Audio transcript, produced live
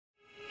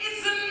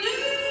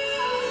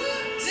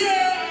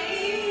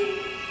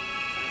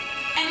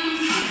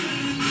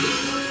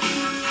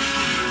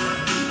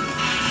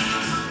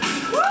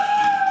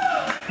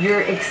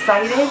You're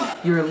excited,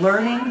 you're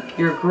learning,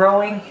 you're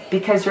growing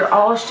because you're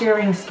all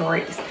sharing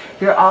stories.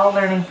 You're all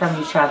learning from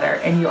each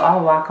other and you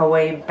all walk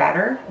away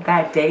better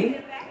that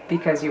day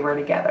because you were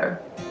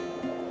together.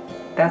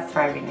 That's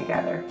thriving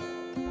together.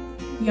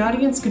 The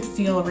audience could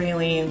feel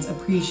Raylene's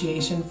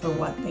appreciation for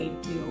what they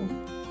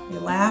do. They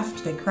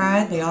laughed, they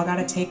cried, they all got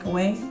a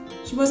takeaway.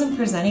 She wasn't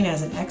presenting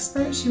as an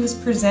expert, she was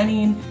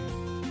presenting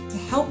to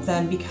help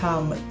them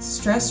become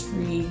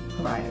stress-free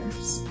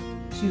providers.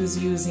 She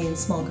was using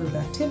small group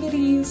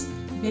activities,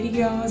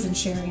 videos, and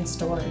sharing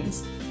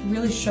stories to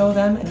really show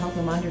them and help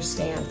them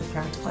understand the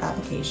practical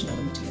application of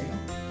the material.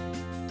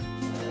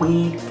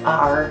 We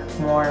are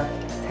more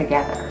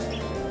together,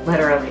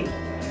 literally.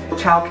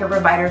 Child care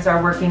providers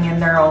are working in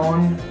their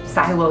own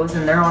silos,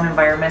 in their own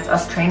environments.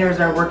 Us trainers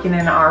are working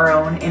in our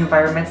own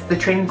environments. The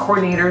training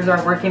coordinators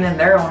are working in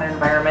their own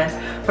environments.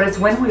 But it's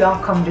when we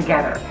all come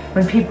together,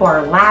 when people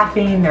are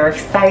laughing, they're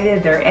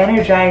excited, they're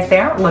energized, they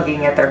aren't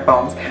looking at their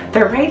phones.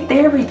 They're right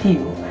there with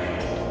you.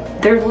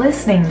 They're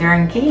listening, they're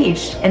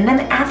engaged. And then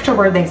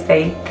afterward they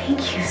say,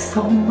 thank you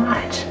so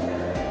much.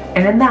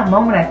 And in that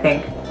moment I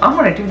think, I'm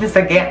gonna do this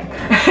again.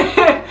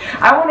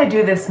 I want to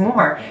do this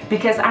more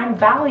because I'm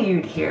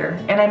valued here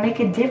and I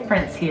make a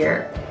difference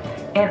here.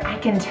 And I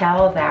can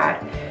tell that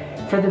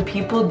for the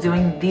people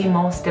doing the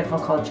most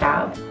difficult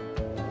job,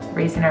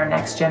 raising our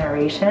next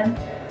generation,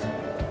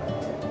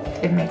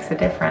 it makes a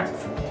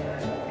difference.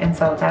 And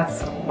so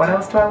that's, what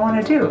else do I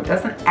want to do?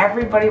 Doesn't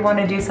everybody want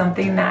to do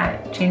something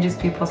that changes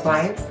people's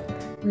lives?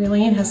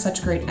 Raylene has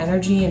such great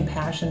energy and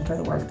passion for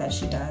the work that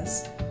she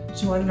does.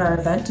 She wanted our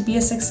event to be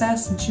a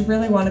success and she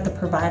really wanted the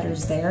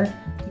providers there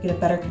to get a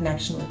better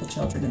connection with the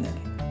children in their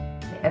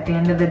care. At the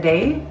end of the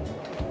day,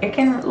 it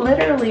can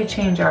literally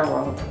change our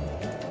world.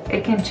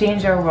 It can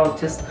change our world,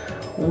 just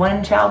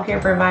one child care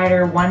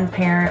provider, one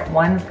parent,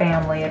 one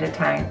family at a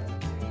time.